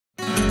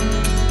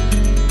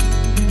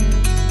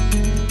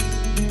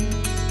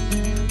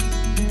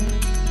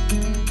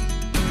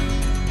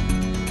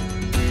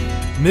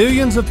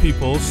Millions of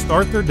people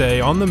start their day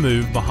on the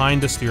move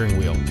behind a steering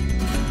wheel,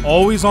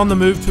 always on the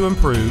move to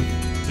improve,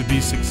 to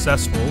be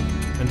successful,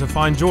 and to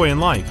find joy in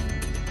life.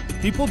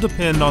 People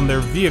depend on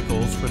their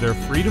vehicles for their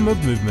freedom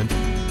of movement,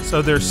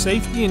 so their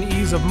safety and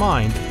ease of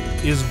mind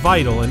is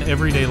vital in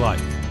everyday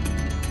life.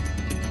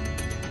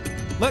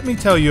 Let me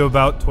tell you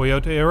about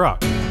Toyota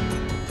Iraq.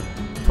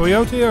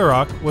 Toyota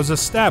Iraq was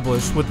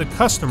established with the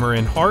customer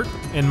in heart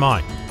and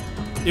mind.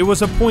 It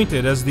was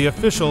appointed as the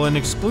official and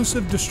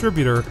exclusive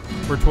distributor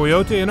for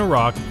Toyota in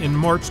Iraq in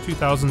March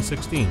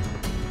 2016.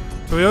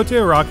 Toyota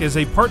Iraq is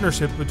a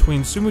partnership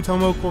between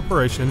Sumitomo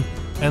Corporation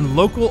and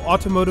local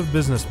automotive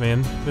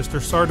businessman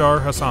Mr. Sardar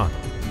Hassan.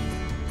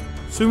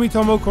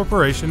 Sumitomo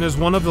Corporation is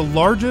one of the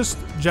largest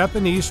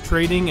Japanese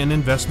trading and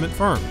investment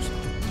firms.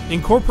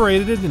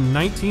 Incorporated in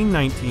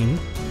 1919,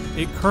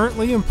 it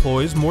currently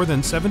employs more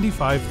than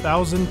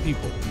 75,000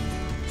 people.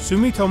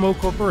 Sumitomo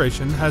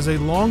Corporation has a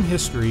long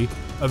history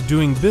of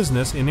doing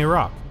business in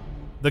Iraq.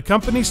 The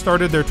company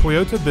started their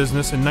Toyota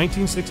business in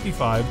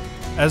 1965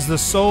 as the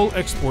sole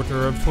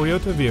exporter of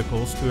Toyota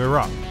vehicles to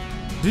Iraq.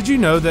 Did you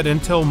know that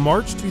until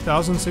March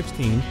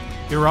 2016,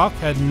 Iraq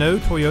had no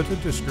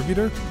Toyota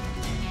distributor?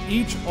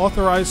 Each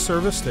authorized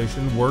service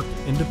station worked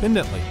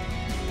independently.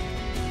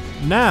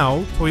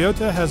 Now,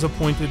 Toyota has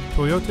appointed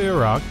Toyota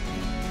Iraq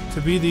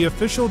to be the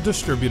official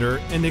distributor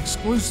and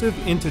exclusive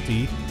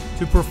entity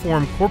to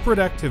perform corporate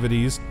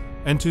activities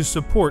and to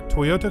support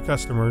Toyota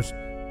customers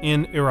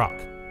in Iraq.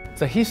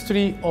 The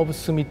history of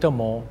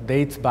Sumitomo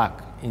dates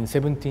back in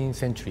 17th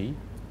century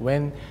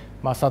when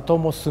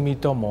Masatomo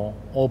Sumitomo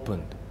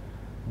opened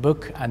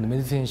book and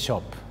medicine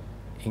shop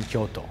in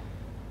Kyoto.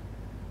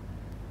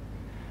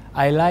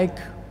 I like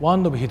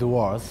one of his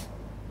words.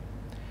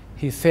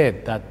 He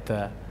said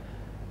that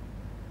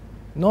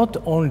not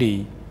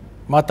only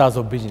matters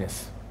of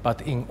business,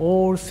 but in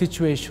all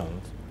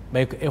situations,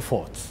 make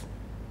efforts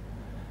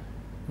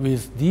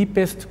with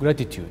deepest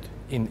gratitude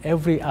in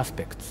every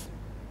aspect.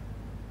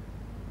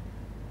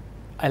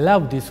 I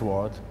love this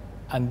word,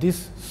 and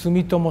this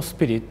Sumitomo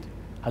spirit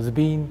has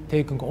been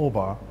taken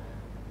over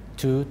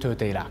to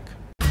Toyota Iraq.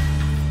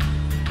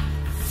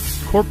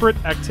 Corporate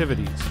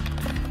activities.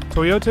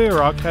 Toyota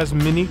Iraq has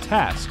many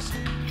tasks.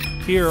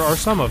 Here are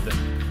some of them.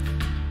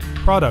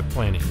 Product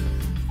planning.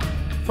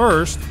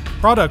 First,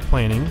 product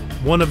planning,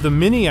 one of the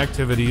many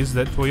activities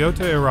that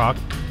Toyota Iraq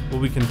will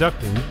be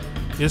conducting,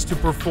 is to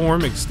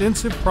perform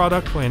extensive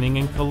product planning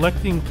and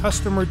collecting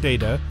customer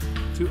data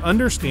to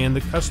understand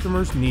the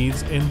customer's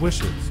needs and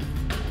wishes.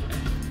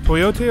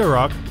 Toyota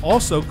Iraq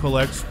also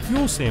collects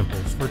fuel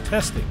samples for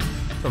testing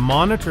to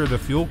monitor the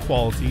fuel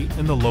quality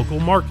in the local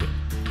market.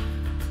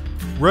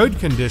 Road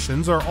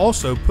conditions are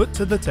also put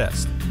to the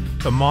test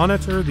to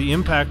monitor the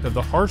impact of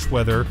the harsh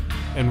weather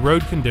and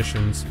road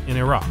conditions in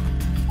Iraq.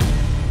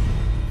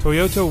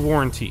 Toyota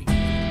warranty.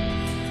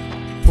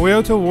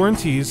 Toyota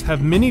warranties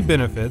have many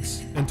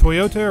benefits, and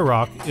Toyota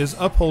Iraq is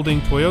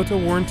upholding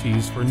Toyota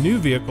warranties for new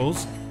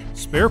vehicles,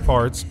 spare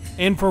parts,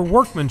 and for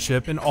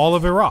workmanship in all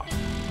of Iraq,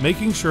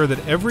 making sure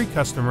that every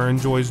customer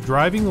enjoys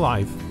driving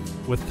life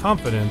with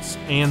confidence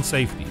and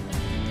safety.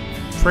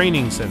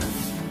 Training Center.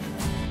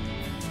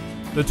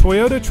 The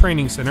Toyota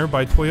Training Center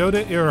by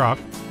Toyota Iraq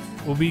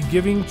will be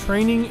giving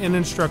training and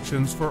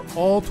instructions for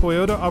all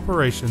Toyota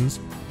operations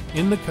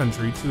in the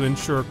country to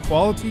ensure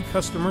quality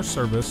customer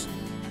service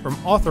from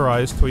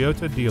authorized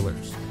Toyota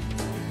dealers.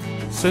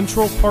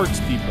 Central Parts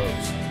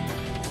Depots.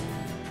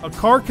 A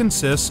car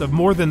consists of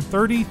more than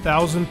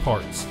 30,000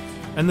 parts,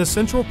 and the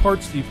central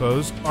parts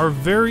depots are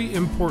very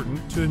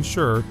important to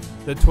ensure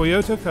that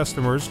Toyota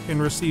customers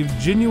can receive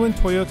genuine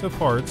Toyota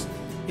parts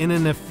in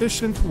an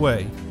efficient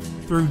way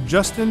through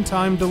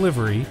just-in-time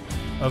delivery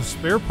of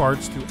spare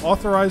parts to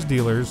authorized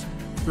dealers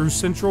through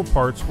central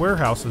parts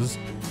warehouses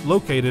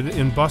located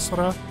in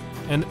Basra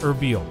and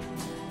Erbil.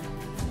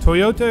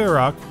 Toyota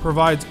Iraq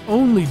provides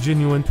only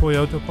genuine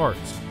Toyota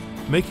parts,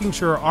 making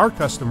sure our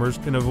customers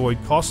can avoid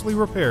costly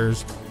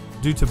repairs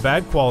due to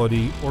bad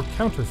quality or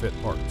counterfeit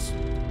parts.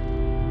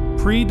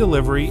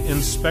 Pre-delivery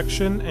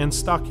inspection and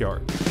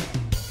stockyard.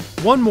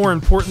 One more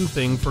important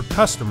thing for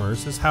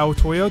customers is how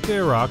Toyota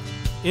Iraq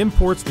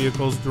imports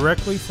vehicles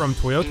directly from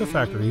Toyota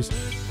factories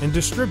and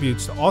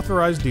distributes to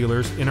authorized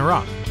dealers in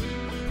Iraq.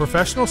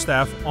 Professional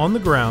staff on the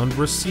ground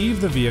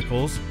receive the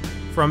vehicles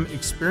from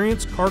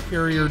experienced car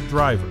carrier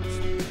drivers.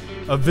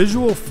 A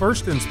visual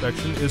first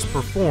inspection is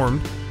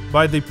performed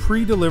by the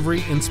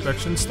pre-delivery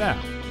inspection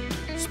staff.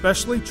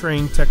 Specially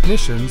trained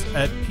technicians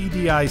at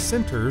PDI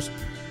centers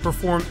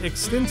perform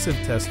extensive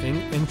testing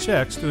and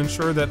checks to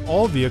ensure that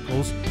all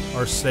vehicles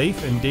are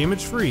safe and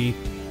damage-free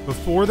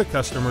before the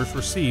customers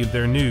receive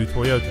their new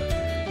Toyota.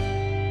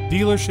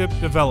 Dealership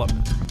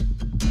development.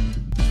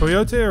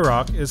 Toyota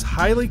Iraq is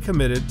highly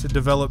committed to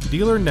develop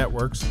dealer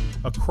networks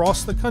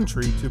across the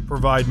country to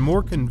provide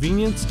more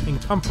convenience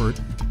and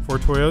comfort for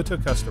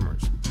Toyota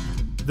customers.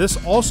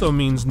 This also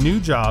means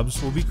new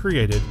jobs will be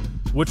created,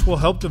 which will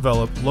help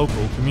develop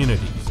local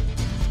communities.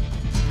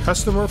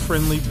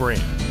 Customer-friendly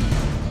brand.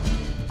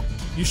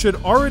 You should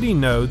already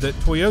know that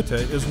Toyota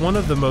is one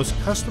of the most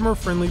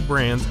customer-friendly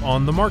brands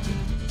on the market.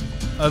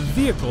 A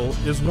vehicle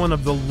is one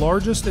of the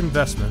largest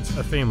investments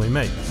a family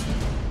makes.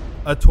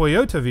 A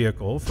Toyota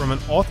vehicle from an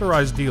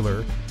authorized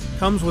dealer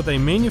comes with a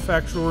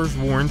manufacturer's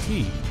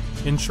warranty,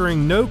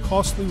 ensuring no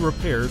costly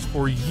repairs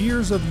for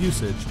years of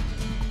usage,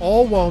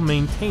 all while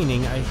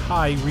maintaining a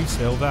high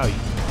resale value.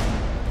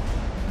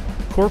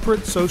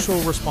 Corporate social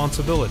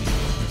responsibility.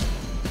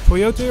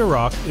 Toyota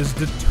Iraq is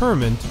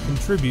determined to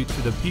contribute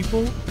to the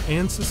people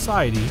and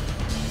society,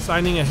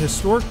 signing a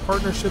historic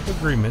partnership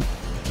agreement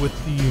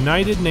with the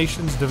United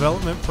Nations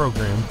Development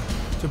Program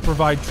to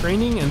provide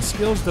training and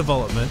skills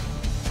development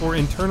for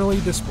internally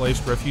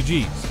displaced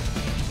refugees.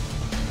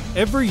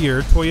 Every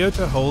year,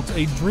 Toyota holds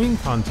a dream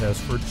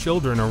contest for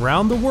children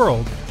around the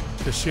world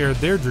to share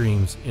their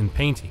dreams in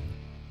painting.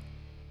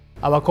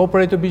 Our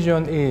corporate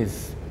vision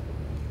is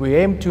we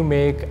aim to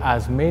make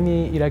as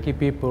many Iraqi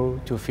people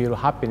to feel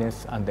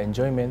happiness and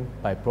enjoyment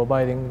by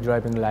providing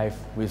driving life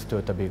with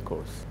Toyota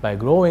vehicles. By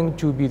growing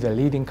to be the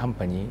leading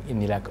company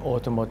in Iraq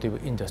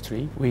automotive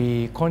industry,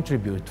 we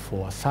contribute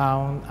for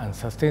sound and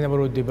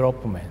sustainable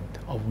development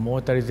of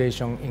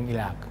motorization in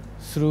Iraq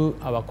through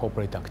our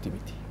corporate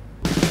activity.